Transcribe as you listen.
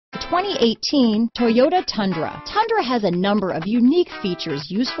2018 Toyota Tundra. Tundra has a number of unique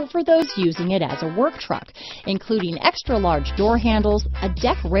features useful for those using it as a work truck, including extra-large door handles, a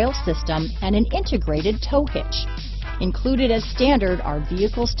deck rail system, and an integrated tow hitch. Included as standard are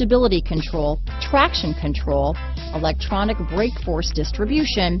vehicle stability control, traction control, electronic brake force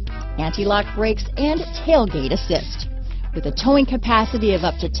distribution, anti-lock brakes, and tailgate assist. With a towing capacity of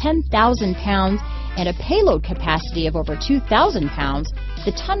up to 10,000 pounds and a payload capacity of over 2,000 pounds,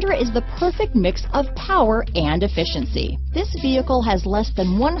 the Tundra is the perfect mix of power and efficiency. This vehicle has less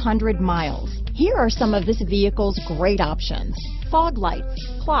than 100 miles. Here are some of this vehicle's great options: fog lights,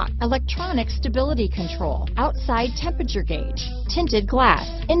 clock, electronic stability control, outside temperature gauge, tinted glass,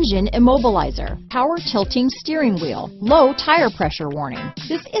 engine immobilizer, power tilting steering wheel, low tire pressure warning.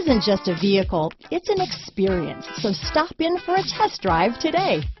 This isn't just a vehicle, it's an experience, so stop in for a test drive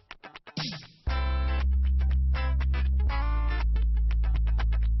today.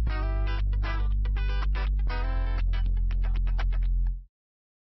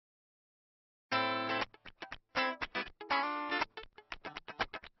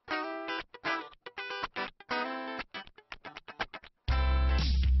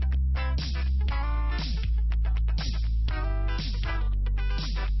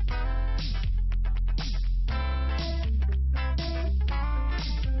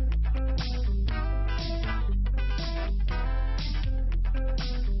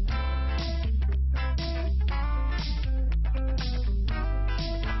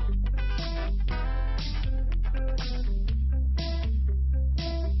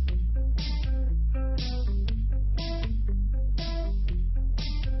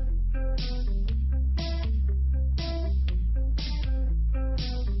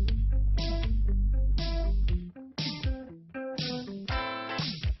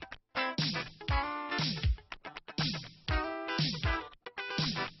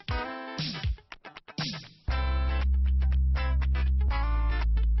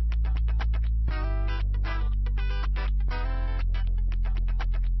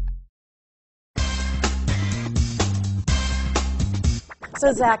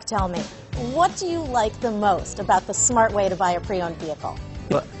 So Zach, tell me, what do you like the most about the smart way to buy a pre-owned vehicle?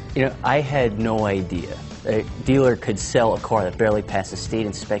 Well, you know, I had no idea a dealer could sell a car that barely passed a state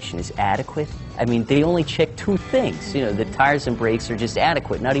inspection is adequate. I mean, they only check two things. You know, the tires and brakes are just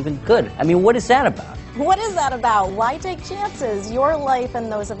adequate, not even good. I mean, what is that about? What is that about? Why take chances? Your life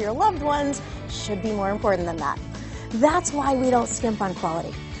and those of your loved ones should be more important than that. That's why we don't skimp on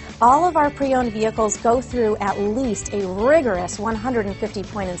quality. All of our pre-owned vehicles go through at least a rigorous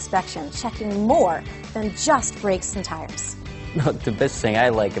 150-point inspection, checking more than just brakes and tires. No, the best thing I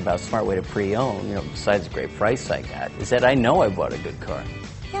like about Smart Way to Pre-Own, you know, besides the great price I got, is that I know I bought a good car.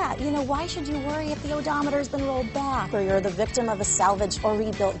 Yeah, you know, why should you worry if the odometer's been rolled back, or you're the victim of a salvaged or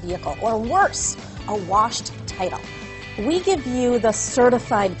rebuilt vehicle, or worse, a washed title? We give you the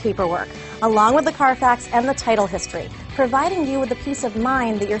certified paperwork, along with the Carfax and the title history, providing you with the peace of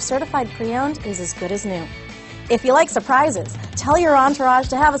mind that your certified pre-owned is as good as new. If you like surprises, tell your entourage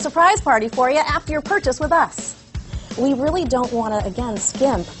to have a surprise party for you after your purchase with us. We really don't want to, again,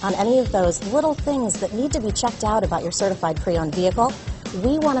 skimp on any of those little things that need to be checked out about your certified pre-owned vehicle.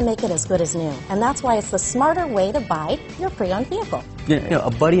 We want to make it as good as new, and that's why it's the smarter way to buy your pre-owned vehicle. You know,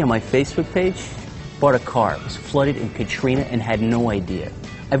 a buddy on my Facebook page bought a car, was flooded in Katrina, and had no idea.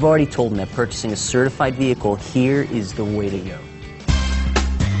 I've already told him that purchasing a certified vehicle here is the way to go.